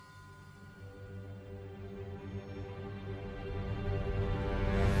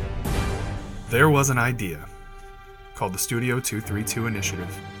There was an idea called the Studio 232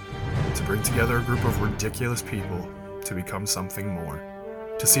 Initiative to bring together a group of ridiculous people to become something more,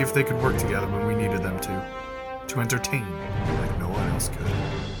 to see if they could work together when we needed them to entertain like no one else could.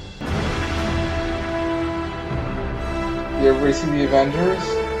 You ever seen the Avengers?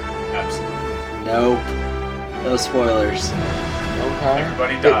 Absolutely. No spoilers. Okay.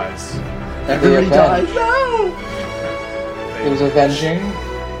 Everybody dies. Everybody dies. No! There's Avenging.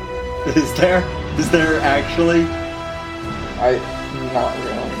 Is there? Is there actually? Not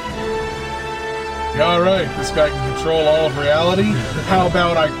really. Alright, this guy can control all of reality. How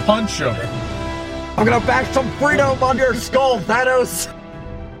about I punch him? I'm gonna bash some freedom on your skull, Thanos!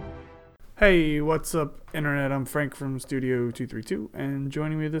 Hey, what's up, Internet? I'm Frank from Studio 232, and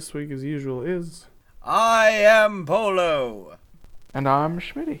joining me this week, as usual, is... I am Polo. And I'm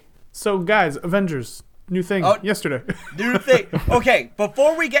Schmitty. So, guys, Avengers, new thing, yesterday. New thing. Okay,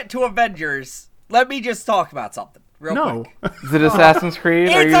 before we get to Avengers, let me just talk about something real quick. Is it Assassin's Creed?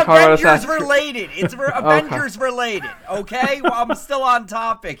 It's Are you talking about Assassin's Creed? related. It's Avengers related. Okay, well, I'm still on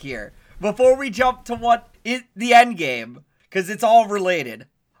topic here. Before we jump to the end game, because it's all related,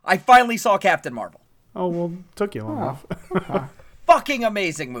 I finally saw Captain Marvel. Oh, well, took you long enough. Fucking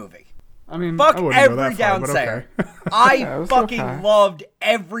amazing movie. I mean, fuck I wouldn't every go that far, but downsayer. okay. I fucking loved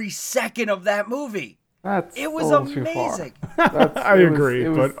every second of that movie. It was amazing. I agree,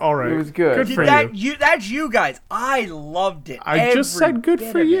 but all right. It was good. Good for you. That's you guys. I loved it. I just said good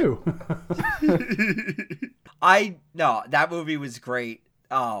for you. That movie was great.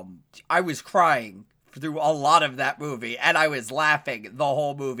 I was crying through a lot of that movie, and I was laughing the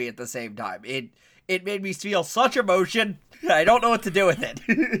whole movie at the same time. It made me feel such emotion. I don't know what to do with it.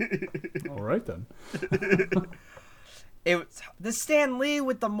 All right, then. It was the Stan Lee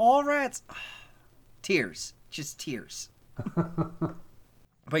with the Mallrats. Tears. Just tears.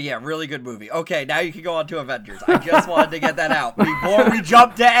 But yeah, really good movie. Okay, now you can go on to Avengers. I just wanted to get that out before we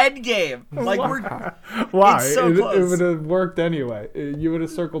jump to Endgame. Why? It's so close. It would have worked anyway. You would have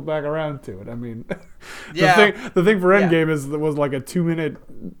circled back around to it. I mean, yeah. the thing for Endgame was like a 2-minute,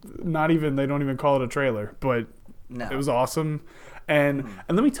 not even, they don't even call it a trailer, but it was awesome. And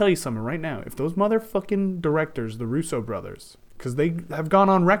let me tell you something right now. If those motherfucking directors, the Russo brothers, because they have gone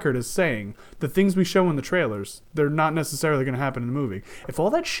on record as saying the things we show in the trailers, they're not necessarily going to happen in the movie. If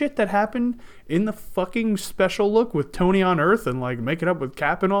all that shit that happened in the fucking special look with Tony on Earth and like making up with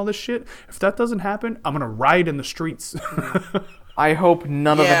Cap and all this shit, if that doesn't happen, I'm going to riot in the streets. I hope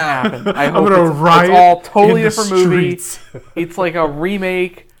none of it happened. I hope I'm gonna riot it's all totally in the different movie. streets. It's like a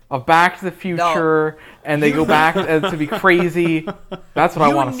remake of Back to the Future, and they go back to be crazy. That's what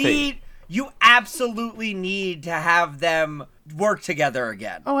I want to see. You absolutely need to have them work together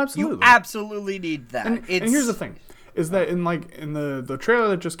again. Oh, absolutely. You absolutely need that. And here's the thing, is that in the trailer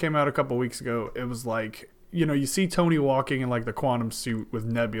that just came out a couple weeks ago, it was like, you see Tony walking in like the quantum suit with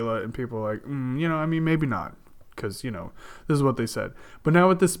Nebula, and people are like, I mean, maybe not, because, this is what they said. But now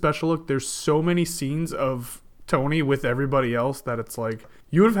with this special look, there's so many scenes of Tony with everybody else that it's like,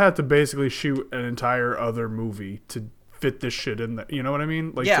 you would have had to basically shoot an entire other movie to fit this shit in there. You know what I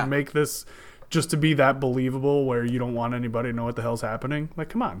mean? Like, to make this just to be that believable where you don't want anybody to know what the hell's happening. Like,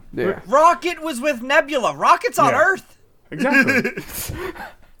 come on. Yeah. Rocket was with Nebula. Rocket's on Earth. Exactly.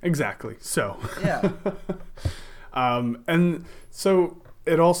 Exactly. So. Yeah. And so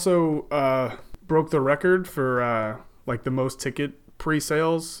it also broke the record for like the most ticket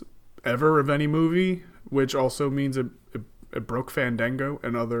pre-sales ever of any movie, which also means it broke Fandango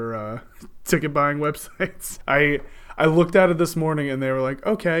and other ticket buying websites. I looked at it this morning and they were like,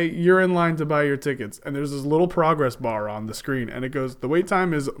 okay, you're in line to buy your tickets. And there's this little progress bar on the screen and it goes, the wait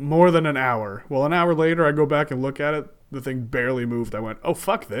time is more than an hour. Well, an hour later, I go back and look at it. The thing barely moved. I went, oh,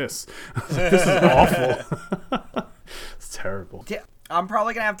 fuck this. This is awful. It's terrible. Yeah, I'm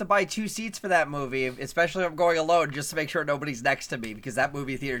probably going to have to buy 2 seats for that movie, especially if I'm going alone, just to make sure nobody's next to me, because that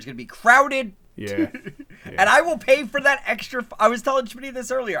movie theater is going to be crowded. Yeah. And I will pay for that extra. I was telling Schmitty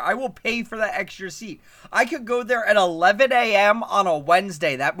this earlier. I will pay for that extra seat. I could go there at 11 a.m. on a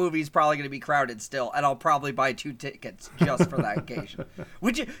Wednesday. That movie's probably going to be crowded still, and I'll probably buy 2 tickets just for that occasion.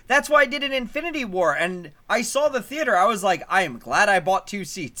 That's why I did an Infinity War, and I saw the theater. I was like, I am glad I bought 2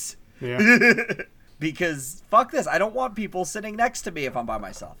 seats. Yeah. Because fuck this. I don't want people sitting next to me if I'm by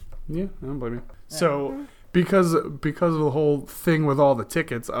myself. Yeah, I don't blame you. So, because of the whole thing with all the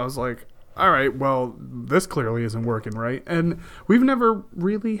tickets, I was like, all right, well, this clearly isn't working right. And we've never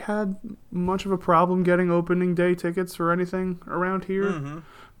really had much of a problem getting opening day tickets for anything around here.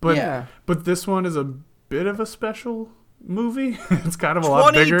 Mm-hmm. But this one is a bit of a special movie. It's kind of a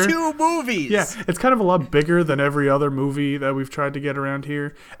lot bigger. 22 movies! Yeah, it's kind of a lot bigger than every other movie that we've tried to get around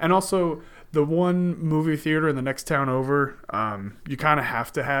here. And also, The one movie theater in the next town over, you kind of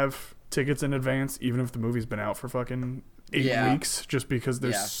have to have tickets in advance, even if the movie's been out for fucking 8 weeks, just because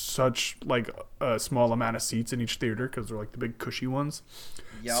there's such like a small amount of seats in each theater because they're like the big cushy ones.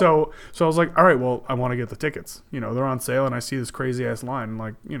 Yep. So I was like, all right, well, I want to get the tickets. You know, they're on sale, and I see this crazy ass line.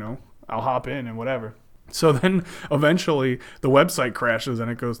 Like, you know, I'll hop in and whatever. So then eventually the website crashes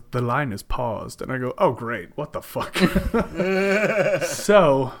and it goes, the line is paused. And I go, oh, great. What the fuck?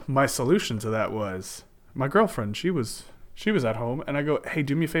 So my solution to that was my girlfriend. She was at home, and I go, hey,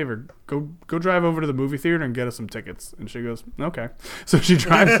 do me a favor. Go drive over to the movie theater and get us some tickets. And she goes, okay. So she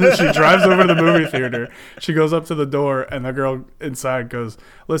drives over to the movie theater. She goes up to the door, and the girl inside goes,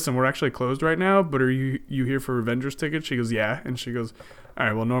 listen, we're actually closed right now, but are you here for Avengers tickets? She goes, yeah. And she goes, all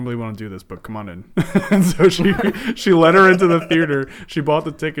right, well, normally we don't do this, but come on in. And so she let her into the theater. She bought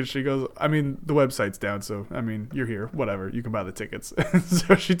the tickets. She goes, I mean, the website's down, so, I mean, you're here. Whatever. You can buy the tickets. And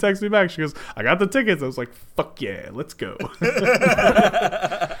so she texts me back. She goes, I got the tickets. I was like, fuck yeah, let's go.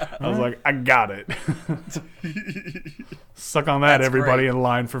 I was like, I got it. Suck on that, everybody in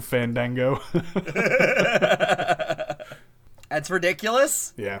line for Fandango. That's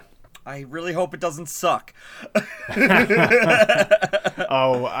ridiculous. Yeah. I really hope it doesn't suck.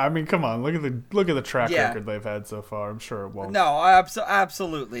 Oh, I mean, come on! Look at the track record they've had so far. I'm sure it won't. No,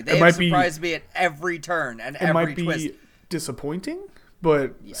 absolutely. They have surprised me at every turn and every twist. It might be disappointing,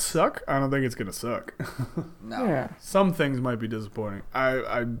 but suck? I don't think it's gonna suck. No. Yeah. Some things might be disappointing.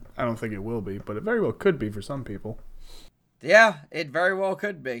 I don't think it will be, but it very well could be for some people. Yeah, it very well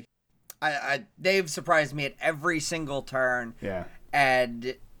could be. They've surprised me at every single turn. Yeah.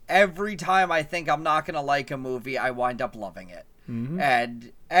 And every time I think I'm not gonna like a movie, I wind up loving it. Mm-hmm.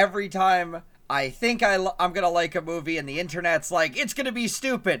 And every time I think I'm gonna like a movie, and the internet's like, it's gonna be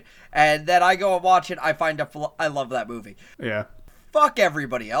stupid, and then I go and watch it, I find I love that movie. Yeah. Fuck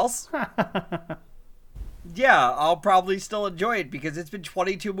everybody else. Yeah, I'll probably still enjoy it because it's been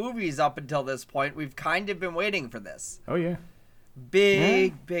 22 movies up until this point. We've kind of been waiting for this. Oh yeah.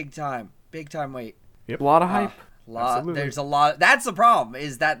 Big time wait. Yep. A lot of hype. There's a lot. That's the problem,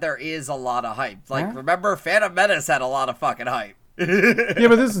 is that there is a lot of hype. Like, remember, Phantom Menace had a lot of fucking hype. Yeah,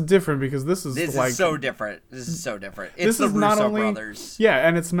 but this is different because this is so different. This is so different. It's the Russo brothers. Yeah,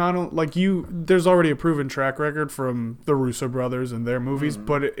 and it's not like there's already a proven track record from the Russo brothers and their movies,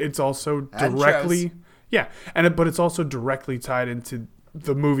 but it's also directly but it's also directly tied into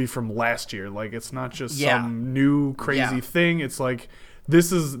the movie from last year. Like, it's not just some new crazy thing. It's like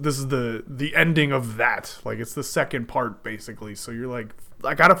this is the ending of that. Like, it's the second part basically. So you're like,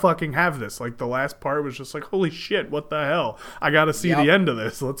 I gotta fucking have this. Like, the last part was just like, holy shit, what the hell? I gotta see the end of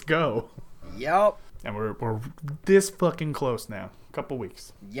this. Let's go. Yep. And we're this fucking close now. A couple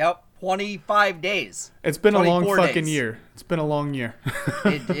weeks. Yep. 25 days. It's been a long fucking year. It's been a long year.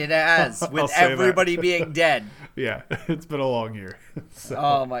 It has, with everybody being dead. Yeah, it's been a long year. So.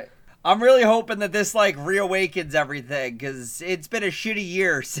 Oh my. I'm really hoping that this, like, reawakens everything, because it's been a shitty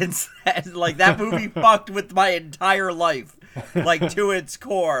year since that. Like, that movie fucked with my entire life, like, to its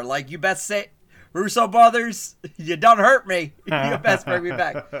core. Like, you best say, Russo brothers, you done hurt me. You best bring me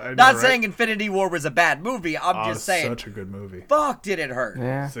back. Not saying Infinity War was a bad movie. I'm just saying. Such a good movie. Fuck, did it hurt.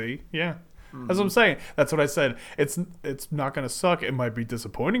 Yeah. See? Yeah. That's what I'm saying. That's what I said. It's not going to suck. It might be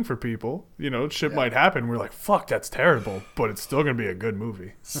disappointing for people. You know, shit might happen. We're like, fuck, that's terrible. But it's still going to be a good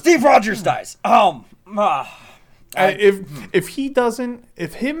movie. Steve Rogers dies. If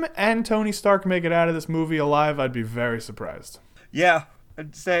him and Tony Stark make it out of this movie alive, I'd be very surprised. Yeah,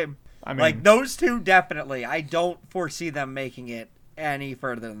 same. I mean, like, those two, definitely. I don't foresee them making it any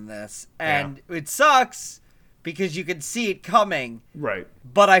further than this. And it sucks because you can see it coming. Right.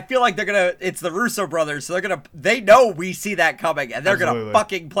 But I feel like it's the Russo brothers, so they know we see that coming, and they're going to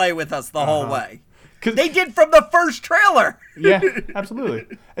fucking play with us the whole way. They did from the first trailer. Yeah,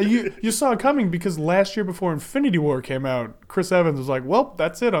 absolutely. And you saw it coming because last year before Infinity War came out, Chris Evans was like, well,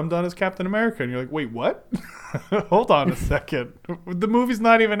 that's it. I'm done as Captain America. And you're like, wait, what? Hold on a second. The movie's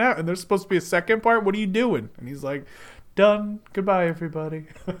not even out, and there's supposed to be a second part? What are you doing? And he's like, done. Goodbye, everybody.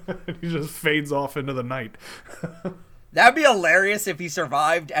 And he just fades off into the night. That'd be hilarious if he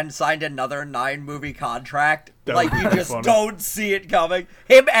survived and signed another 9-movie contract. Like, you just don't see it coming.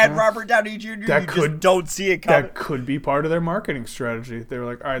 Him and Robert Downey Jr., just don't see it coming. That could be part of their marketing strategy. They were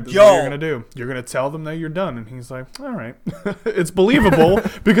like, all right, this is what you're going to do. You're going to tell them that you're done. And he's like, all right. It's believable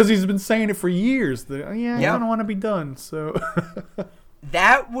because he's been saying it for years. That, I don't want to be done. So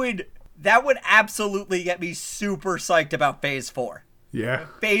That would absolutely get me super psyched about Phase 4. Yeah.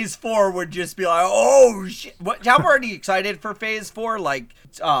 Phase 4 would just be like, oh, shit. I'm already excited for Phase 4. Like,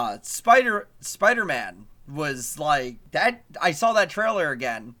 Spider-Man was like that. I saw that trailer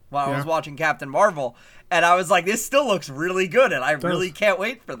again while I was watching Captain Marvel, and I was like, this still looks really good, and I really can't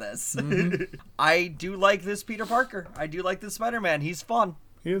wait for this. I do like this Peter Parker. I do like this Spider-Man. He's fun.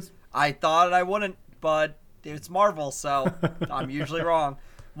 He is. I thought I wouldn't, but it's Marvel, so I'm usually wrong.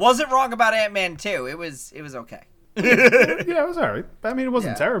 Wasn't wrong about Ant-Man 2. It was okay. Yeah, it was alright. I mean, it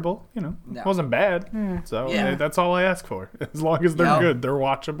wasn't terrible. No. It wasn't bad. So that's all I ask for. As long as they're good, they're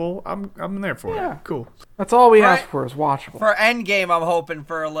watchable. I'm there for it. Cool. That's all we ask for is watchable. For Endgame, I'm hoping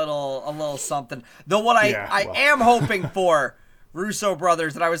for a little something. Though what I am hoping for, Russo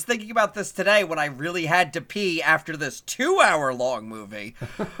brothers, and I was thinking about this today when I really had to pee after this 2-hour-long movie,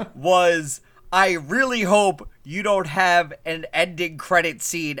 was I really hope you don't have an ending credit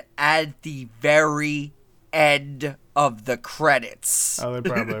scene at the very end of the credits. Oh, they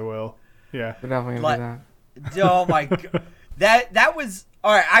probably will. Yeah. We're definitely gonna do that. Oh my god. That was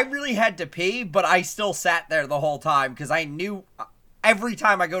all right. I really had to pee, but I still sat there the whole time because I knew every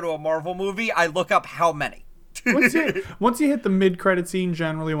time I go to a Marvel movie, I look up how many. Once you hit the mid-credit scene,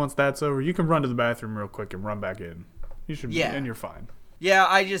 generally, once that's over, you can run to the bathroom real quick and run back in. You should, and you're fine. Yeah,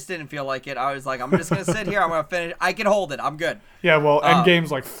 I just didn't feel like it. I was like, I'm just gonna sit here. I'm gonna finish. I can hold it. I'm good. Yeah, well,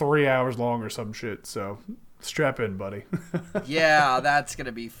 Endgame's like 3 hours long or some shit, so strap in, buddy. Yeah, that's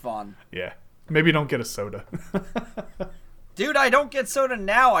gonna be fun. Yeah, maybe don't get a soda. Dude, I don't get soda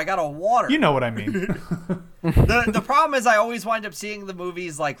now. I got a water. You know what I mean. The problem is I always wind up seeing the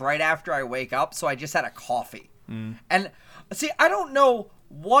movies like right after I wake up, so I just had a coffee. And see, I don't know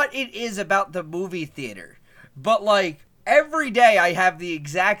what it is about the movie theater, but like every day I have the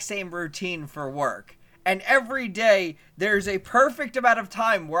exact same routine for work. And every day there's a perfect amount of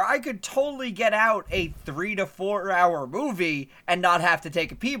time where I could totally get out a 3 to 4 hour movie and not have to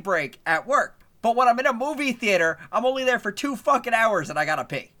take a pee break at work. But when I'm in a movie theater, I'm only there for 2 fucking hours and I gotta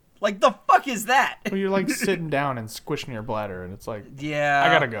pee. Like, the fuck is that? Well, you're like sitting down and squishing your bladder, and it's like, yeah,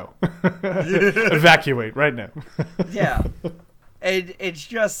 I gotta go. Evacuate right now. Yeah.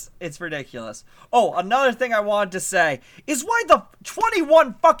 It's ridiculous. Oh, another thing I wanted to say is why the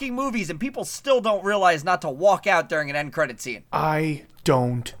 21 fucking movies and people still don't realize not to walk out during an end credit scene. I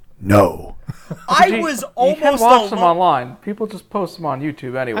don't know. I was almost You can watch them online. People just post them on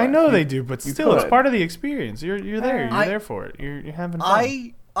YouTube anyway. I know they do, but still, it's could. part of the experience. You're there. You're there for it. You're having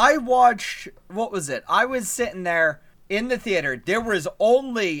fun. I watched, what was it? I was sitting there in the theater. There was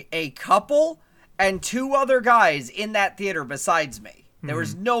only a couple and 2 other guys in that theater besides me. There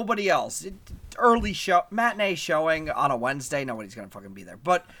was nobody else. Early show, matinee showing on a Wednesday. Nobody's going to fucking be there.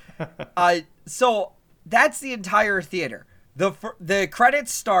 But, so that's the entire theater. The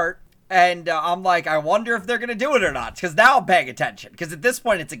credits start, and I'm like, I wonder if they're going to do it or not. Because now I'm paying attention. Because at this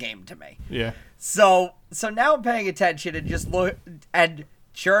point, it's a game to me. Yeah. So now I'm paying attention and just look, and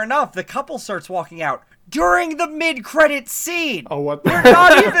sure enough, the couple starts walking out during the mid-credit scene. Oh, what? They're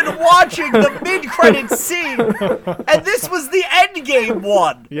not even watching the mid-credit scene. And this was the Endgame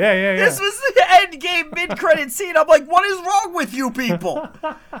one. Yeah. This was the Endgame mid-credit scene. I'm like, what is wrong with you people?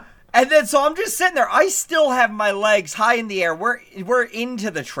 And then, so I'm just sitting there. I still have my legs high in the air. We're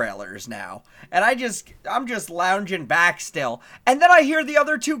into the trailers now. And I'm just lounging back still. And then I hear the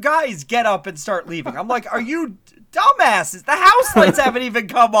other 2 guys get up and start leaving. I'm like, are you dumbasses? The house lights haven't even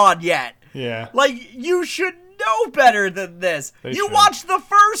come on yet. Yeah. Like, you should know better than this. You watched the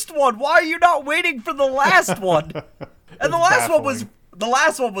first one. Why are you not waiting for the last one? And the last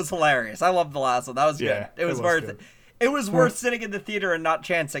one was hilarious. I loved the last one. That was good. It was worth it. It was worth sitting in the theater and not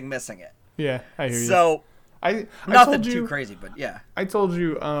chancing missing it. Yeah, I hear you. So, I nothing told you, too crazy, but yeah. I told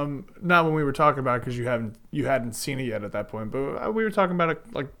you, not when we were talking about it because you hadn't seen it yet at that point, but we were talking about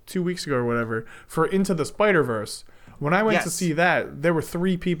it like 2 weeks ago or whatever for Into the Spider-Verse. When I went to see that, there were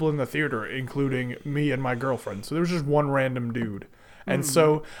 3 people in the theater, including me and my girlfriend. So there was just one random dude. And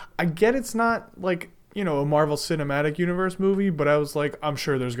so I get it's not like, a Marvel Cinematic Universe movie, but I was like, I'm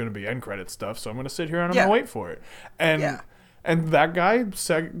sure there's going to be end credit stuff, so I'm going to sit here and I'm going to wait for it. And that guy,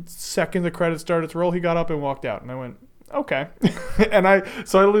 second the credits started to roll, he got up and walked out. And I went, okay. And I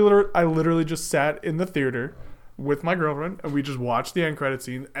literally just sat in the theater with my girlfriend, and we just watched the end credit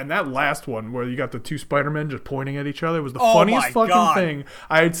scene. And that last one where you got the 2 Spider-Men just pointing at each other was the funniest fucking thing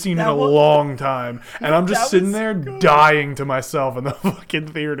I had seen in a long time. And I'm just sitting there dying to myself in the fucking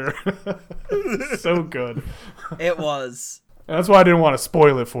theater. So good. It was. And that's why I didn't want to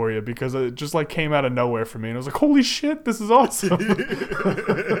spoil it for you, because it just like came out of nowhere for me. And I was like, holy shit, this is awesome.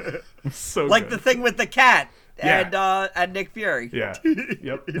 So like good. the thing with the cat. and Nick Fury. Yeah.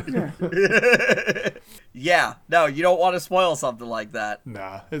 Yep. Yeah. No, you don't want to spoil something like that.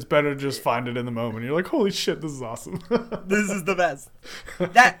 Nah, it's better to just find it in the moment. You're like, holy shit, this is awesome. This is the best.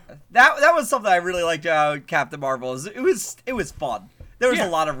 That was something I really liked about Captain Marvel. It was fun. There was a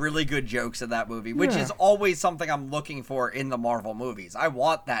lot of really good jokes in that movie, which is always something I'm looking for in the Marvel movies. I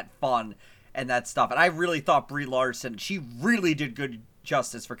want that fun and that stuff. And I really thought Brie Larson, she really did good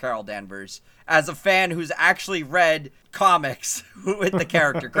justice for Carol Danvers. As a fan who's actually read comics with the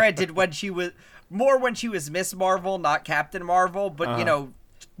character. Granted, when she was Miss Marvel, not Captain Marvel, but you know,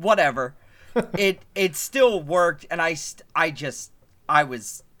 whatever. It still worked, and I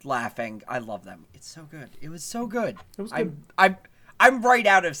was laughing. I love them. It's so good. It was so good. It was good. I'm right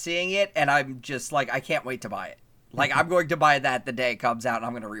out of seeing it, and I'm just like, I can't wait to buy it. Like, I'm going to buy that the day it comes out, and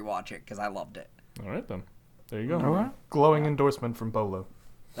I'm going to rewatch it because I loved it. All right, then. There you go. All right. Glowing endorsement from Bolo.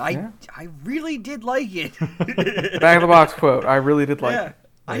 I really did like it. Back of the box quote. I really did like it.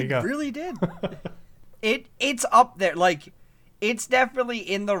 There you go. Really did. It's up there. Like, it's definitely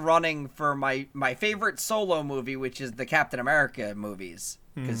in the running for my favorite solo movie, which is the Captain America movies.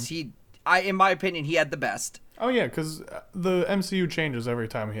 Because in my opinion, he had the best. Oh, yeah, because the MCU changes every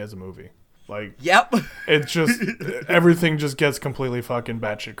time he has a movie. Like, yep. It's just, everything just gets completely fucking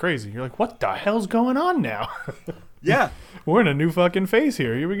batshit crazy. You're like, what the hell's going on now? Yeah. We're in a new fucking phase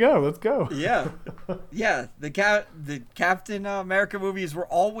here. Here we go. Let's go. Yeah. Yeah. The Captain America movies were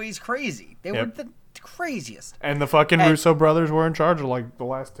always crazy. They were the craziest. And the fucking Russo brothers were in charge of, like, the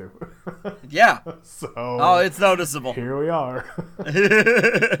last two. Yeah. So. Oh, it's noticeable. Here we are.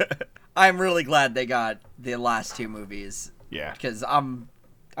 I'm really glad they got the last two movies. Yeah. Because I'm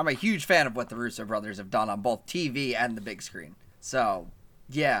a huge fan of what the Russo brothers have done on both TV and the big screen. So,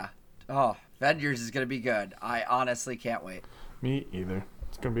 yeah. Oh, Avengers is going to be good. I honestly can't wait. Me either.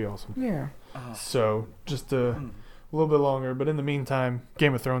 It's going to be awesome. Yeah. So, just a little bit longer, but in the meantime,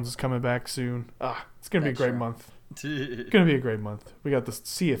 Game of Thrones is coming back soon. It's going to be a great month. It's going to be a great month. We got the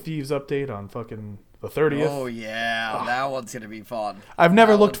Sea of Thieves update on fucking the 30th. Oh, yeah. That one's going to be fun. I've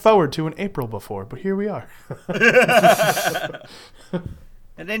never looked forward to an April before, but here we are.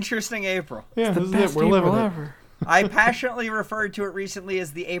 An interesting April. Yeah, this is it. We're living it. Ever. I passionately referred to it recently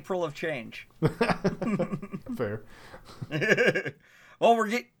as the April of change. Fair. Well, we're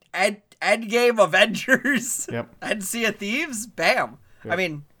getting Endgame, Avengers, and Sea of Thieves. Bam. Yep. I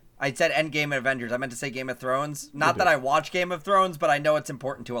mean, I said Endgame and Avengers. I meant to say Game of Thrones. Not that I watch Game of Thrones, but I know it's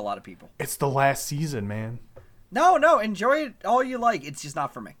important to a lot of people. It's the last season, man. No, enjoy it all you like. It's just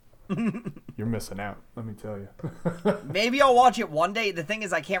not for me. You're missing out, let me tell you. Maybe I'll watch it one day. The thing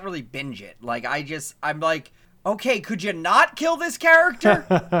is, I can't really binge it. Like, I'm like, okay, could you not kill this character?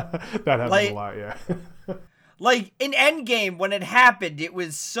 That happens a lot, yeah. Like, in Endgame, when it happened, it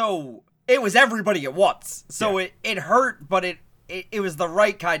was everybody at once. So it hurt, but it was the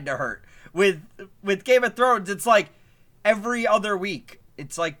right kind of hurt. With Game of Thrones, it's like every other week.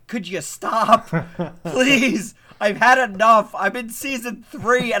 It's like, could you stop? Please. I've had enough. I'm in season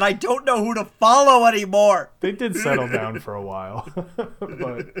 3 and I don't know who to follow anymore. They did settle down for a while.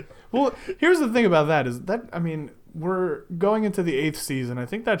 But, well, here's the thing about that is that, I mean, we're going into the 8th season. I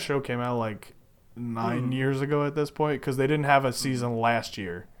think that show came out like 9 years ago at this point because they didn't have a season last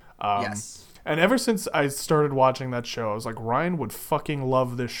year. Yes. And ever since I started watching that show, I was like, Ryan would fucking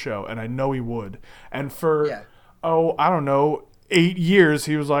love this show. And I know he would. And for, I don't know, 8 years,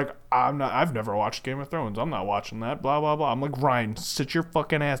 he was like, I've never watched Game of Thrones. I'm not watching that, blah, blah, blah. I'm like, Ryan, sit your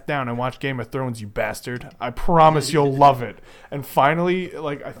fucking ass down and watch Game of Thrones, you bastard. I promise you'll love it. And finally,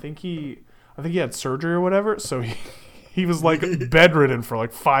 like, I think he had surgery or whatever, so he was, like, bedridden for,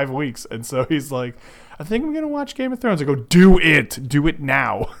 like, 5 weeks. And so he's like, I think I'm going to watch Game of Thrones. I go, do it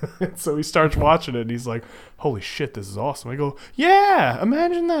now. And so he starts watching it, and he's like, holy shit, this is awesome. I go, yeah,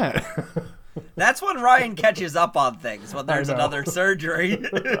 imagine that. That's when Ryan catches up on things, when there's another surgery.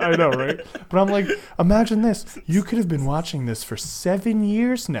 I know, right? But I'm like, imagine this. You could have been watching this for 7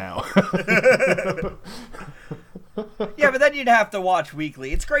 years now. Yeah, but then you'd have to watch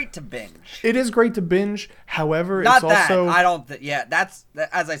weekly. It's great to binge. It is great to binge. However, Not it's that. also... I don't... that's...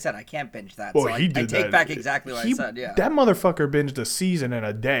 As I said, I can't binge that. Well, so he did I take that. back exactly what I said, yeah. That motherfucker binged a season in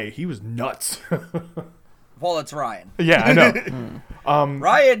a day. He was nuts. Well, it's Ryan. Yeah, I know.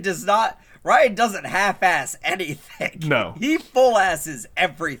 Ryan doesn't half-ass anything. No. He full-asses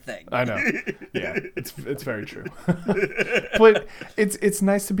everything. I know. Yeah, it's very true. But it's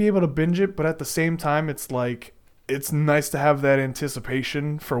nice to be able to binge it, but at the same time, it's like, it's nice to have that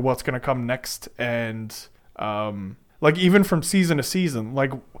anticipation for what's going to come next. And, like, even from season to season,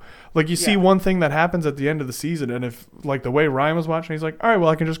 like you see one thing that happens at the end of the season, and if, like, the way Ryan was watching, he's like, all right, well,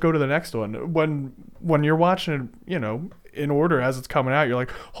 I can just go to the next one. When when you're watching it, you know, in order as it's coming out, you're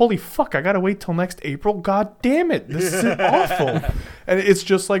like, holy fuck, I gotta wait till next April? God damn it, this is awful. And it's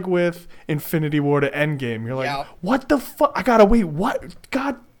just like with Infinity War to Endgame. You're like, what the fuck? I gotta wait, what?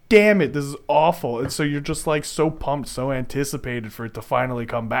 God damn it, this is awful. And so you're just like so pumped, so anticipated for it to finally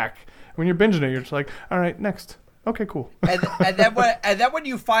come back. When you're binging it, you're just like, all right, next. Okay, cool. and then when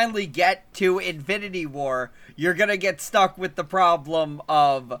you finally get to Infinity War, you're gonna get stuck with the problem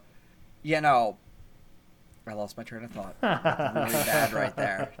of, you know, I lost my train of thought. Really bad right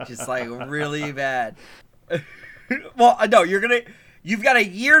there. Just like really bad. Well, no, you've got a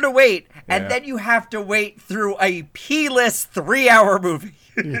year to wait, and then you have to wait through a P-less 3-hour movie.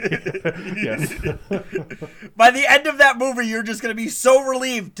 Yes. By the end of that movie, you're just going to be so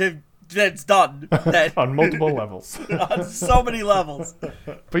relieved that it's done. On multiple levels. On so many levels.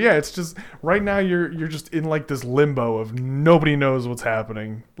 But yeah, it's just right now you're just in like this limbo of nobody knows what's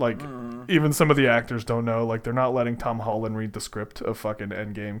happening. Like even some of the actors don't know. Like they're not letting Tom Holland read the script of fucking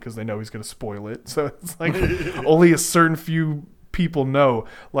Endgame because they know he's gonna spoil it. So it's like only a certain few people know.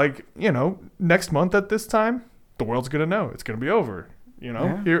 Like, you know, next month at this time, the world's gonna know. It's gonna be over. You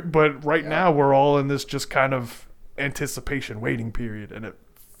know? But right now we're all in this just kind of anticipation waiting period, and it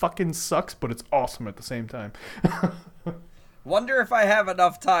fucking sucks, but it's awesome at the same time. Wonder if I have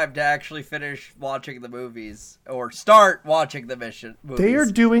enough time to actually finish watching the movies or start watching the movies. They are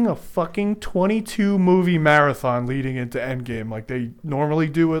doing a fucking 22 movie marathon leading into Endgame like they normally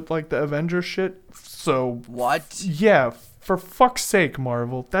do with like the Avengers shit. So what? Yeah, for fuck's sake,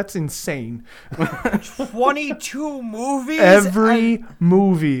 Marvel, that's insane. 22 movies? Every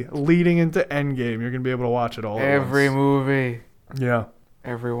movie leading into Endgame, you're going to be able to watch it all at once. Every movie. Yeah.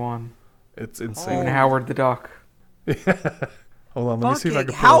 Everyone. It's insane. Even Howard the Duck. Hold on, let me see if I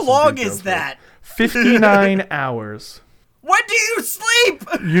can. How long is that? 59 hours. When do you sleep?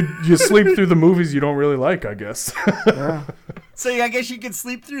 You sleep through the movies you don't really like, I guess. Yeah. So I guess you can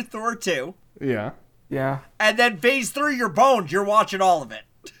sleep through Thor 2. Yeah. Yeah. And then phase through your bones, you're watching all of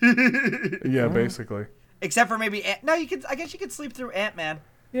it. Yeah, basically. Except for maybe no, you could. I guess you could sleep through Ant-Man.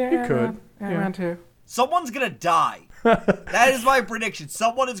 Yeah, You could. Ant-Man too. Someone's gonna die. That is my prediction.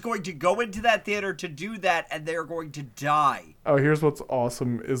 Someone is going to go into that theater to do that, and they're going to die. Oh, here's what's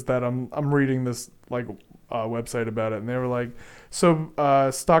awesome is that I'm reading this like website about it, and they were like, so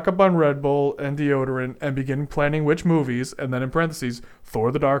stock up on Red Bull and deodorant and begin planning which movies, and then in parentheses,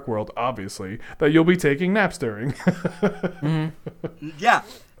 Thor: The Dark World, obviously, that you'll be taking naps during. Yeah,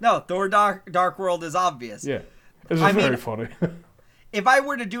 no, Thor: Dark World is obvious. Yeah, it's just very funny. If I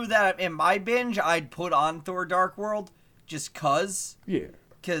were to do that in my binge, I'd put on Thor: Dark World just cause. Yeah.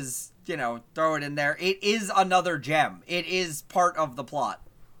 Because, you know, throw it in there. It is another gem. It is part of the plot.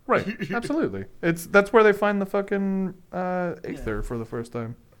 Right, absolutely. That's where they find the fucking Aether for the first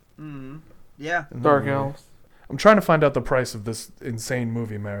time. Mm-hmm. Yeah. Dark Elves. I'm trying to find out the price of this insane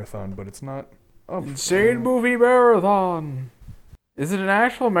movie marathon, but it's not. Insane movie marathon. Is it an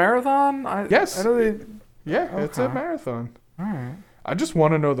actual marathon? Yes. I know they... Yeah, it's a marathon. All right. I just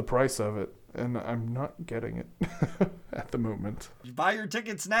want to know the price of it, and I'm not getting it at the moment. You buy your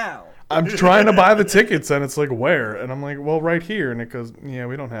tickets now. I'm trying to buy the tickets, and it's like, where? And I'm like, well, right here. And it goes, yeah,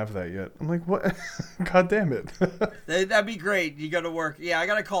 we don't have that yet. I'm like, what? God damn it. That'd be great. You go to work. Yeah, I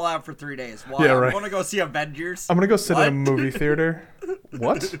got to call out for 3 days. Why? Yeah, right. I want to go see Avengers. I'm going to go sit in a movie theater.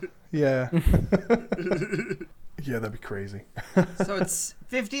 What? Yeah. Yeah, that'd be crazy. So it's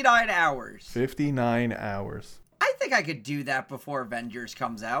 59 hours. 59 hours. I think I could do that before Avengers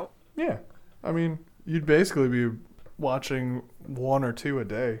comes out. Yeah. I mean, you'd basically be watching 1 or 2 a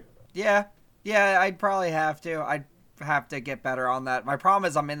day. Yeah. Yeah, I'd probably have to. I'd have to get better on that. My problem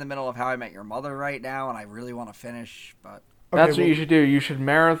is I'm in the middle of How I Met Your Mother right now, and I really want to finish, but... That's what you should do. You should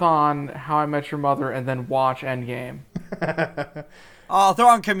marathon How I Met Your Mother and then watch Endgame. I'll throw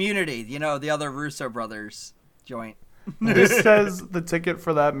on Community, you know, the other Russo brothers joint. This says the ticket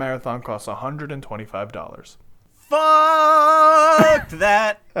for that marathon costs $125. Fuck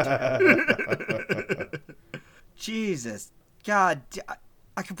that. Jesus. God.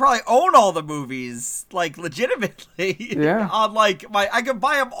 I could probably own all the movies, like, legitimately. Yeah. On, like, I could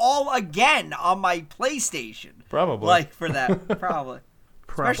buy them all again on my PlayStation. Probably. Like, for that. Probably.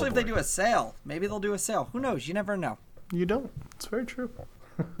 Especially if they do a sale. Maybe they'll do a sale. Who knows? You never know. You don't. It's very true.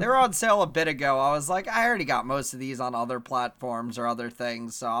 They were on sale a bit ago. I was like, I already got most of these on other platforms or other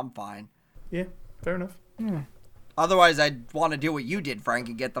things, so I'm fine. Yeah, fair enough. Otherwise, I'd want to do what you did, Frank,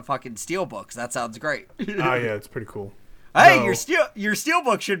 and get the fucking Steelbooks. That sounds great. Oh, yeah, it's pretty cool. Hey, No. your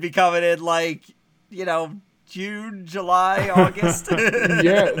Steelbook should be coming in, like, you know, June, July, August.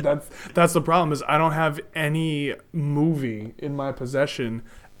 Yeah, that's the problem is I don't have any movie in my possession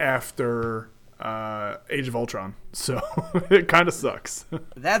after Age of Ultron, so it kind of sucks.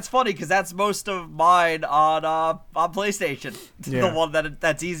 That's funny because that's most of mine on PlayStation. Yeah. The one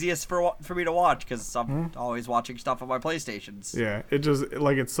that's easiest for me to watch because I'm always watching stuff on my PlayStations. Yeah, it just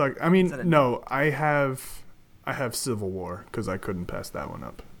like it sucks. I mean, no, I have Civil War because I couldn't pass that one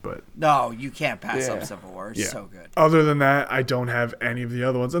up. But no, you can't pass up Civil War. It's so good. Other than that, I don't have any of the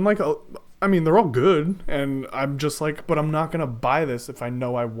other ones, and like, I mean, they're all good, and I'm just like, but I'm not gonna buy this if I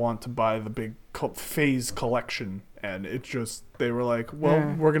know I want to buy the big Phase collection. And it just, they were like,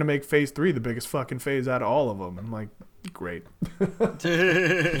 well, we're gonna make Phase 3 the biggest fucking phase out of all of them. I'm like, great.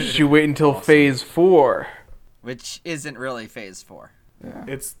 Should you wait until Phase 4? Which isn't really Phase 4.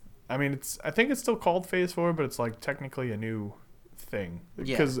 Yeah. I think it's still called Phase 4, but it's like technically a new thing.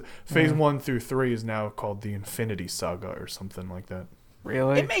 Yeah. Because Phase 1 through 3 is now called the Infinity Saga or something like that.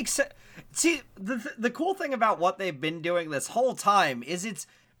 Really? It makes sense. See, the cool thing about what they've been doing this whole time is it's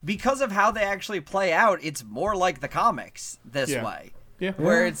because of how they actually play out, it's more like the comics this way. Yeah.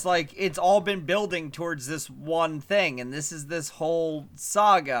 Where it's like, it's all been building towards this one thing, and this is this whole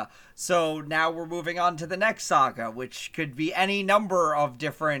saga. So now we're moving on to the next saga, which could be any number of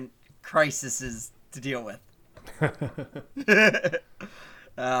different crises to deal with.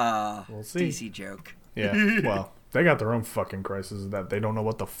 We'll see. DC joke. Yeah, well, they got their own fucking crisis that they don't know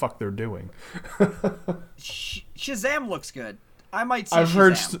what the fuck they're doing. Shazam looks good. I might see I've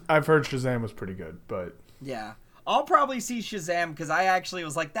heard Shazam. was pretty good, but Yeah. I'll probably see Shazam because I actually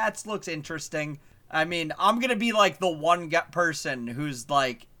was like, that looks interesting. I mean, I'm going to be like the one person who's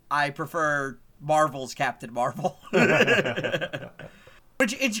like, I prefer Marvel's Captain Marvel.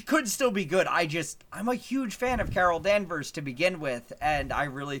 Which it could still be good. I'm a huge fan of Carol Danvers to begin with, and I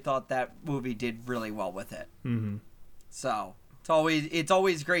really thought that movie did really well with it. Mm-hmm. So it's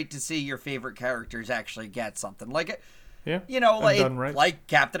always great to see your favorite characters actually get something like it. Like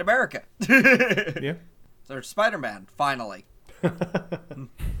Captain America. yeah. Or Spider-Man, finally.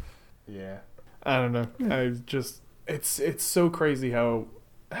 Yeah. I don't know. It's so crazy how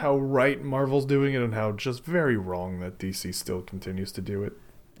right Marvel's doing it and how just very wrong that DC still continues to do it.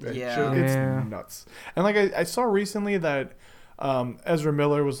 It's nuts. And like I saw recently that Ezra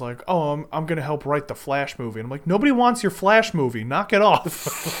Miller was like, "Oh, I'm gonna help write the Flash movie," and I'm like, "Nobody wants your Flash movie. Knock it off.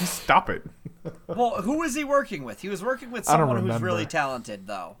 Stop it." Well, who was he working with? He was working with someone who's really talented,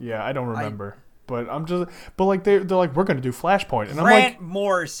 though. Yeah, I don't remember. But but like they're like, we're gonna do Flashpoint, and Grant I'm like,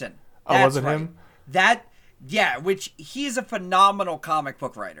 Morrison. Oh, wasn't him? Which he's a phenomenal comic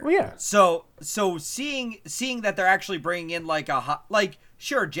book writer. Well, yeah. So seeing that they're actually bringing in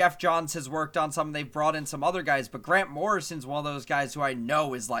sure, Jeff Johns has worked on some. They've brought in some other guys, but Grant Morrison's one of those guys who I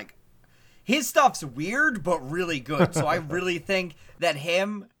know is like, his stuff's weird but really good. So I really think that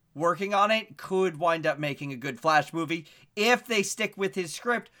him working on it could wind up making a good Flash movie if they stick with his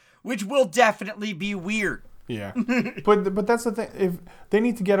script, which will definitely be weird. Yeah. but that's the thing. If they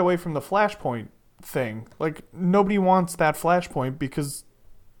need to get away from the Flashpoint thing, like, nobody wants that Flashpoint because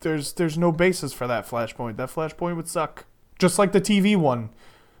there's no basis for that Flashpoint. That Flashpoint would suck. Just like the TV one.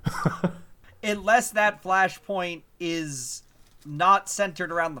 Unless that Flashpoint is not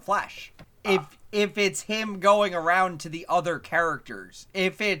centered around the Flash. If it's him going around to the other characters.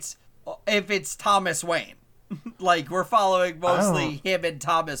 If it's Thomas Wayne. Like, we're following mostly him and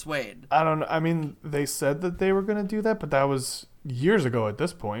Thomas Wayne. I don't know. I mean, they said that they were going to do that, but that was years ago at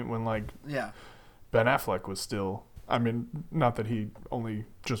this point when, like, Ben Affleck was still... I mean, not that he only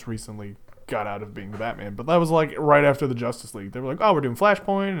just recently got out of being the Batman, but that was, like, right after the Justice League. They were like, oh, we're doing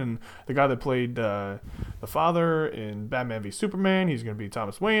Flashpoint, and the guy that played the father in Batman v Superman, he's going to be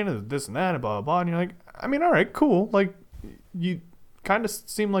Thomas Wayne, and this and that, and blah, blah, blah. And you're like, I mean, all right, cool. Like, you kind of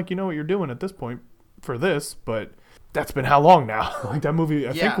seem like you know what you're doing at this point for this, but that's been how long now? Like, that movie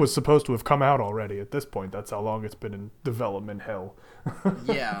I think was supposed to have come out already at this point. That's how long it's been in development hell.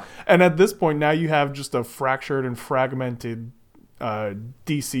 Yeah. And at this point now you have just a fractured and fragmented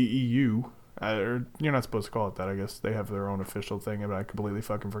DCEU. Or you're not supposed to call it that, I guess. They have their own official thing, but I completely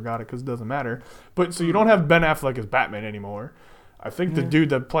fucking forgot it because it doesn't matter. But so you don't have Ben Affleck as Batman anymore. I think the dude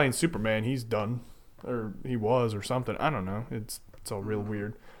that playing Superman, he's done. Or he was or something. I don't know. It's all real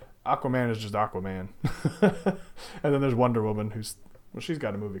weird. Aquaman is just Aquaman. And then there's Wonder Woman, she's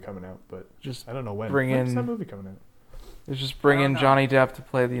got a movie coming out, but just I don't know when. When's that movie coming out? It's just bring in Johnny Depp to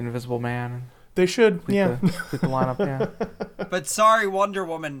play the Invisible Man. They should, Complete the lineup, yeah. But sorry, Wonder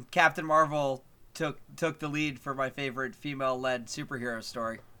Woman. Captain Marvel took the lead for my favorite female-led superhero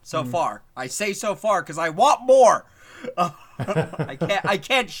story so far. I say so far because I want more. I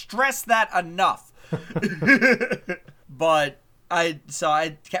can't stress that enough. But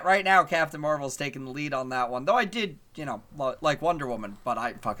right now Captain Marvel's taking the lead on that one. Though I did, like Wonder Woman, but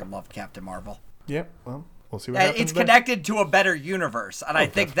I fucking love Captain Marvel. Yeah, well, we'll see what happens. It's there. connected to a better universe, and I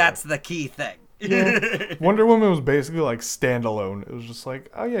think that's the key thing. Yeah. Wonder Woman was basically like standalone. It was just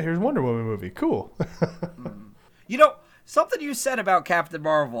like, oh yeah, here's Wonder Woman movie. Cool. You know, something you said about Captain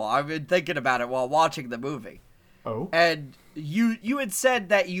Marvel, I've been thinking about it while watching the movie. Oh. And you had said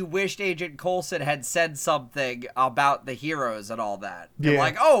that you wished Agent Coulson had said something about the heroes and all that. You're Yeah.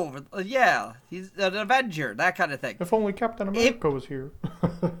 like, oh, yeah, he's an Avenger, that kind of thing. If only Captain America was here.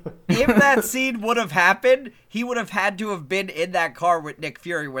 If that scene would have happened, he would have had to have been in that car with Nick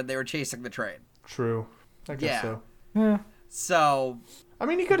Fury when they were chasing the train. True. I guess Yeah. so. Yeah. So, I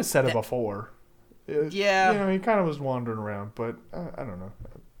mean, he could have said it before. Yeah. You know, he kind of was wandering around, but I don't know.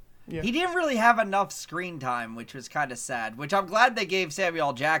 Yeah. he didn't really have enough screen time, which was kind of sad, which I'm glad they gave Samuel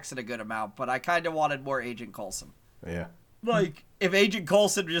L. Jackson a good amount, but I kind of wanted more Agent Coulson. Yeah. Like, if Agent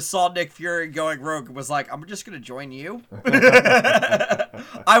Coulson just saw Nick Fury going rogue and was like, I'm just going to join you,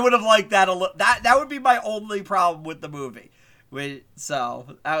 I would have liked that a little. That would be my only problem with the movie.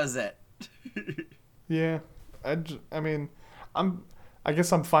 So, that was it. Yeah. I mean, I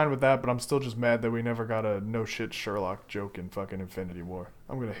guess I'm fine with that, but I'm still just mad that we never got a no shit Sherlock joke in fucking Infinity War.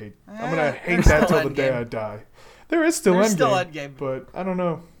 I'm gonna hate there's that still till the day Endgame. I die. There is still There's Endgame, still Endgame. but I don't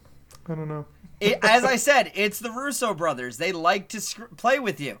know. As I said, it's the Russo brothers. They like to play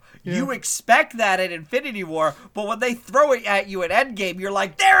with you. Yeah. You expect that in Infinity War, but when they throw it at you at Endgame, you're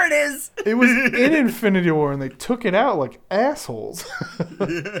like, there it is! It was in Infinity War, and they took it out like assholes.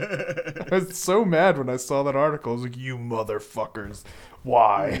 I was so mad when I saw that article. I was like, you motherfuckers.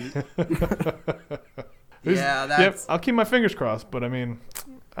 Why? Yeah, Yep, that's... I'll keep my fingers crossed, but I mean,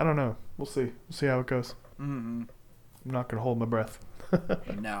 I don't know. We'll see. We'll see how it goes. Mm-hmm. I'm not going to hold my breath.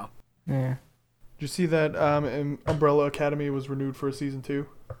 No. Yeah. Did you see that Umbrella Academy was renewed for a season 2?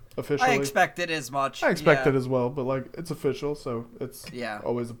 Officially? I expected as much. I expected Yeah. as well, but like it's official, so it's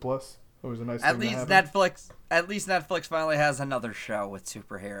always a plus. Always a nice At thing least to happen. Netflix finally has another show with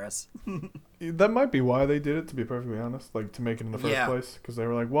superheroes. That might be why they did it, to be perfectly honest, like to make it in the first Yeah. place, because they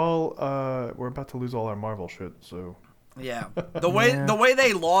were like, well, we're about to lose all our Marvel shit, so Yeah. The way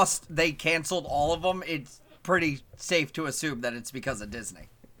they canceled all of them, it's pretty safe to assume that it's because of Disney.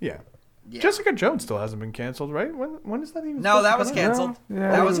 yeah. Yeah. Jessica Jones still hasn't been canceled, right? When is that even? No, supposed to that come was out? canceled.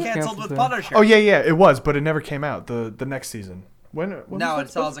 Yeah, that it was was canceled canceled with too. Punisher. Oh yeah, it was, but it never came out. The next season. When No, was that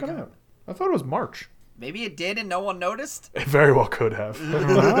it's all supposed to come like- out? I thought it was March. Maybe it did and no one noticed. It very well could have.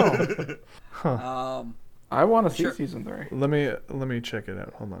 I want to see Sure. season 3. Let me check it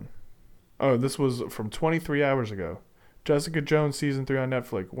out. Hold on. Oh, this was from 23 hours ago. Jessica Jones season 3 on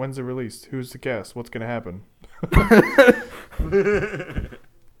Netflix. When's it released? Who's the cast? What's gonna happen?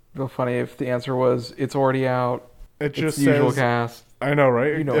 Real funny if the answer was it's already out. It It's just the usual says. cast. I know,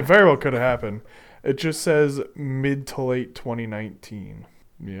 right? You know. It very well could have happened. It just says mid to late 2019.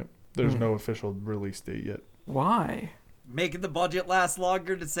 Yep. There's no official release date yet. Why? Making the budget last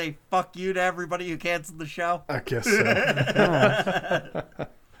longer to say fuck you to everybody who canceled the show. I guess so.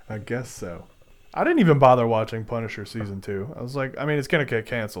 I guess so. I didn't even bother watching Punisher season 2. I was like, I mean, it's gonna get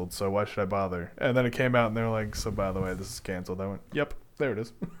canceled, so why should I bother? And then it came out, and they're like, so by the way, this is canceled. I went, yep, there it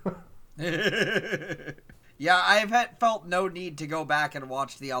is. Yeah, I've felt no need to go back and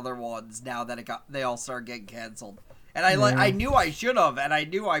watch the other ones now that they all started getting canceled. And I knew I should have, and I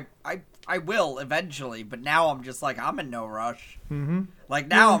knew I will eventually, but now I'm just like, I'm in no rush. Mm-hmm. Like,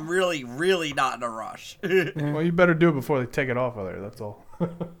 now I'm really, really not in a rush. Well, you better do it before they take it off of there. That's all.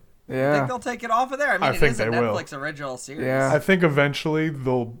 Yeah. Think they'll take it off of there? I mean, I it think is a they will. Netflix original series. Yeah. I think eventually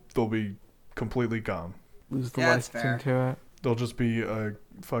they'll be completely gone. Lose the Yeah, that's licensing fair. to it. They'll just be a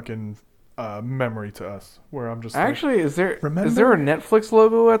fucking memory to us. Where I'm just Actually, is there remember? a Netflix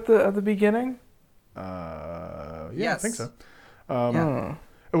logo at the beginning? yeah, I Yes. think so. Yeah.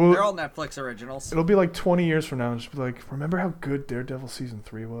 It will, They're all Netflix originals. it'll be like 20 years from now and just be like, remember how good Daredevil season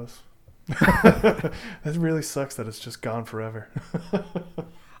 3 was? That really sucks that it's just gone forever.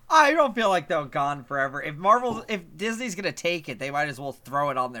 I don't feel like they're gone forever. If Disney's gonna take it, they might as well throw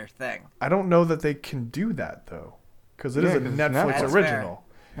it on their thing. I don't know that they can do that though, because it is Yeah, a 'cause it's Netflix Netflix. original.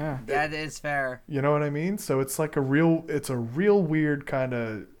 Yeah. That is fair. You know what I mean? So it's like a real weird kind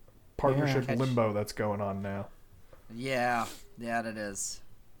of partnership Yeah. limbo that's going on now. Yeah, it is.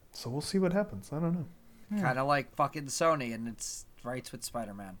 So we'll see what happens. I don't know. Kind of like fucking Sony and its rights with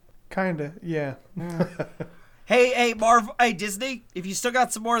Spider-Man. Kinda, yeah. Hey, hey, Disney, if you still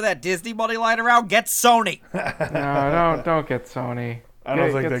got some more of that Disney money lying around, get Sony. No, don't get Sony. I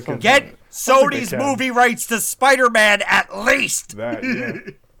don't think they some- can. Get think Sony's they can. movie rights to Spider-Man at least. That,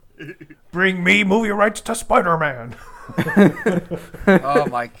 yeah. Bring me movie rights to Spider-Man. Oh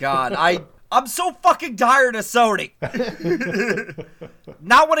my god, I'm so fucking tired of Sony.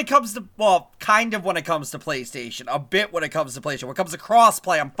 Not when it comes to, well, kind of when it comes to PlayStation. A bit when it comes to PlayStation. When it comes to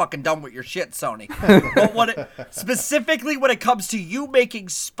crossplay, I'm fucking done with your shit, Sony. But specifically when it comes to you making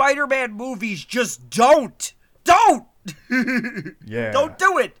Spider-Man movies, just don't. Don't! Yeah. Don't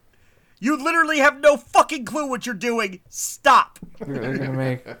do it. You literally have no fucking clue what you're doing. Stop. They're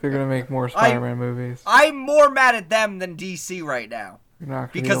gonna make more Spider-Man movies. I'm more mad at them than DC right now. You're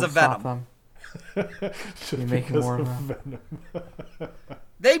not gonna because be able of to stop Venom. them. You're making more of them.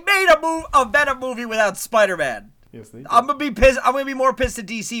 They made a Venom movie without Spider-Man. Yes, they did. I'm gonna be pissed. I'm gonna be more pissed at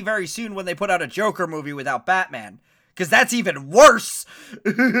DC very soon when they put out a Joker movie without Batman, because that's even worse.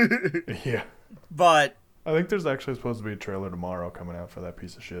 Yeah. But I think there's actually supposed to be a trailer tomorrow coming out for that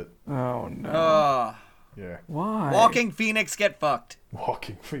piece of shit. Oh no. Yeah. Why? Walking Phoenix, get fucked.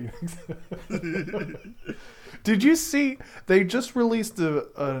 Walking Phoenix. Did you see? They just released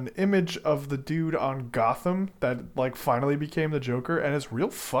an image of the dude on Gotham that like finally became the Joker, and it's real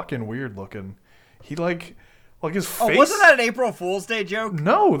fucking weird looking. He like his face. Oh, wasn't that an April Fool's Day joke?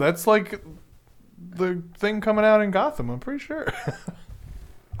 No, that's like the thing coming out in Gotham. I'm pretty sure.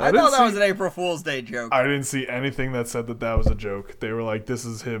 I thought that was an April Fool's Day joke. I didn't see anything that said that was a joke. They were like, "This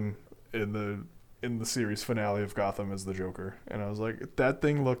is him in the series finale of Gotham as the Joker," and I was like, "That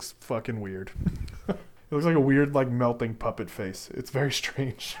thing looks fucking weird." It looks like a weird, like, melting puppet face. It's very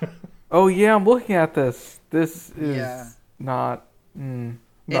strange. Oh yeah, I'm looking at this. This is Yeah. not. It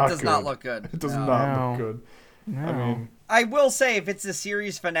does not look good. It does No. not look good. No. I mean, I will say, if it's the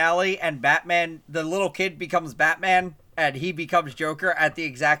series finale and Batman, the little kid becomes Batman and he becomes Joker at the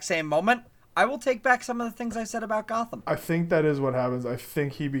exact same moment, I will take back some of the things I said about Gotham. I think that is what happens. I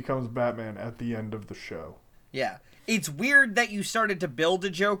think he becomes Batman at the end of the show. Yeah. It's weird that you started to build a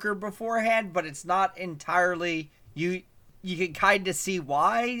Joker beforehand, but it's not entirely... You can kind of see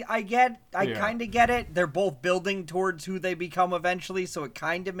why, I kind of get it. They're both building towards who they become eventually, so it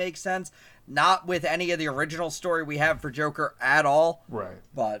kind of makes sense. Not with any of the original story we have for Joker at all. Right.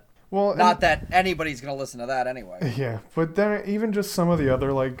 But Well, not that anybody's going to listen to that anyway. Yeah, but then even just some of the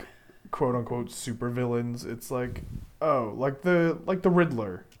other, like, quote-unquote supervillains, it's like, oh, like the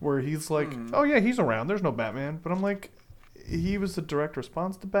Riddler, where he's like, oh yeah, he's around, there's no Batman, but I'm like, he was the direct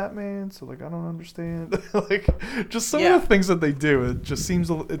response to Batman, so like I don't understand. Like, just some of the things that they do, it seemed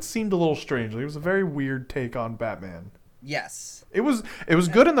a little strange. Like, it was a very weird take on Batman. Yes. It was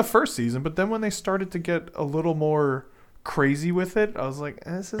good in the first season, but then when they started to get a little more crazy with it, I was like,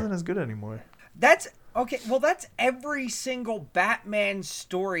 this isn't as good anymore. That's okay. Well, that's every single Batman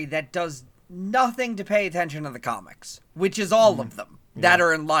story that does nothing to pay attention to the comics, which is all of them that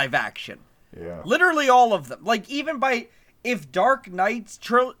are in live action. Yeah. Literally all of them. Like, even if Dark Knight's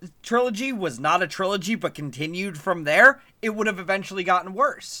trilogy was not a trilogy but continued from there, it would have eventually gotten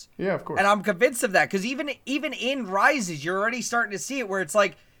worse. Yeah, of course. And I'm convinced of that, because even in Rises, you're already starting to see it where it's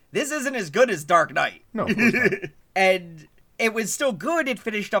like, this isn't as good as Dark Knight. No, of course not. And it was still good. It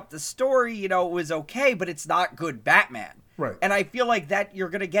finished up the story. It was okay, but it's not good Batman. Right. And I feel like that you're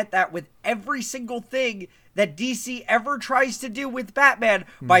going to get that with every single thing that DC ever tries to do with Batman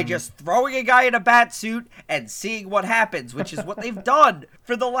by just throwing a guy in a bat suit and seeing what happens, which is what they've done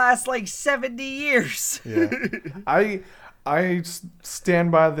for the last, 70 years. Yeah. I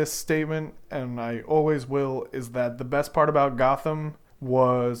stand by this statement, and I always will, is that the best part about Gotham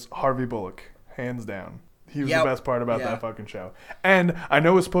was Harvey Bullock, hands down. He was the best part about that fucking show. And I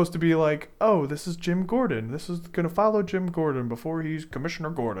know it's supposed to be like, oh, this is Jim Gordon. This is going to follow Jim Gordon before he's Commissioner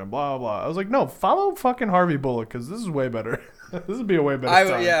Gordon, blah, blah. I was like, no, follow fucking Harvey Bullock, because this is way better. This would be a way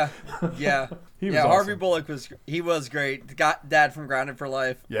better time. Yeah. He was Harvey awesome. Bullock was great. Got Dad from Grounded for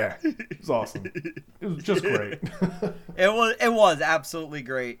Life. Yeah, it was awesome. It was just great. It was absolutely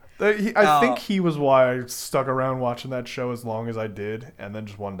great. I think he was why I stuck around watching that show as long as I did, and then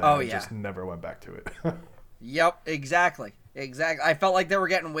just one day I just never went back to it. Yep, exactly. I felt like they were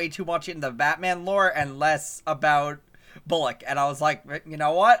getting way too much into Batman lore and less about Bullock, and I was like, you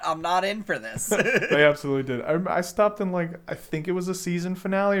know what? I'm not in for this. They absolutely did. I stopped in I think it was a season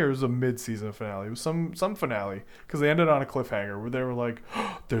finale or it was a mid-season finale. It was some finale because they ended on a cliffhanger where they were like,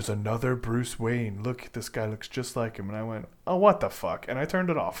 oh, "There's another Bruce Wayne. Look, this guy looks just like him." And I went, "Oh, what the fuck?" And I turned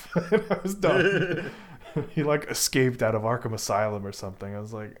it off. And I was done. He escaped out of Arkham Asylum or something. I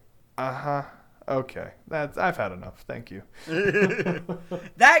was like, okay, I've had enough. Thank you.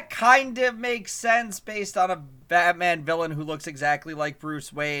 That kind of makes sense based on a Batman villain who looks exactly like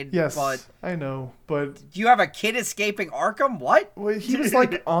Bruce Wayne. Yes, but I know, but do you have a kid escaping Arkham? What? Well, he was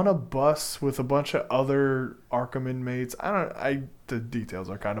on a bus with a bunch of other Arkham inmates. The details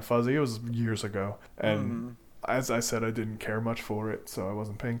are kind of fuzzy. It was years ago, and as I said, I didn't care much for it, so I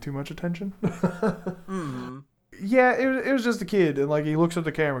wasn't paying too much attention. Mm-hmm. Yeah, it was just a kid, and like he looks at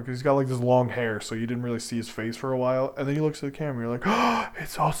the camera because he's got like this long hair, so you didn't really see his face for a while. And then he looks at the camera, you're like, oh,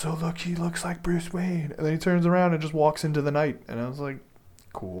 it's also he looks like Bruce Wayne. And then he turns around and just walks into the night, and I was like,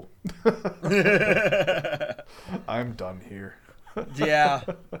 cool. I'm done here. Yeah.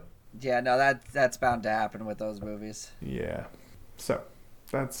 Yeah, no, that's bound to happen with those movies. Yeah. So,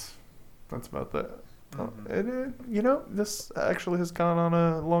 that's about that. This actually has gone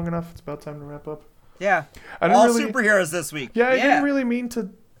on long enough. It's about time to wrap up. Yeah. All superheroes this week. Yeah, I didn't really mean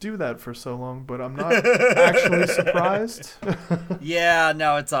to do that for so long, but I'm not actually surprised. Yeah,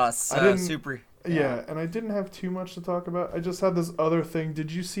 no, it's us. Super. Yeah, and I didn't have too much to talk about. I just had this other thing.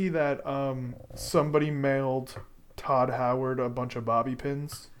 Did you see that somebody mailed Todd Howard a bunch of bobby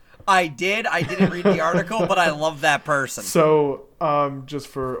pins? I did. I didn't read the article, but I love that person. So, just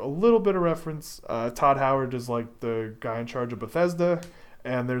for a little bit of reference, Todd Howard is like the guy in charge of Bethesda,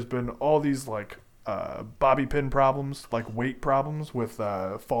 and there's been all these like bobby pin problems, like weight problems with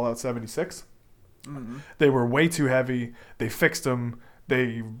Fallout 76. Mm-hmm. They were way too heavy. They fixed them.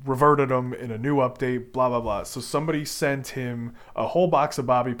 They reverted them in a new update, blah, blah, blah. So somebody sent him a whole box of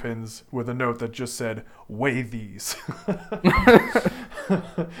bobby pins with a note that just said, weigh these.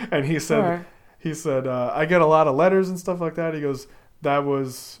 And he said, I get a lot of letters and stuff like that. He goes, that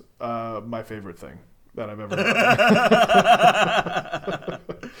was my favorite thing that I've ever done.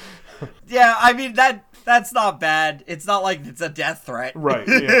 Yeah, I mean, that's not bad. It's not like it's a death threat. Right,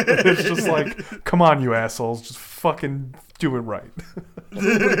 yeah. It's just like, come on, you assholes. Just fucking do it right.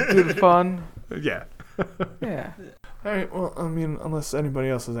 Do the fun. Yeah. Yeah. All right, well, I mean, unless anybody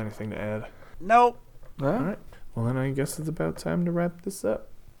else has anything to add. Nope. Huh? All right. Well, then I guess it's about time to wrap this up.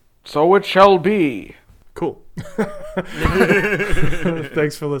 So it shall be. Cool.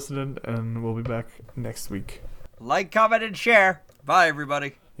 Thanks for listening, and we'll be back next week. Like, comment, and share. Bye,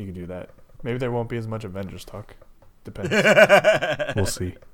 everybody. You can do that. Maybe there won't be as much Avengers talk. Depends. We'll see.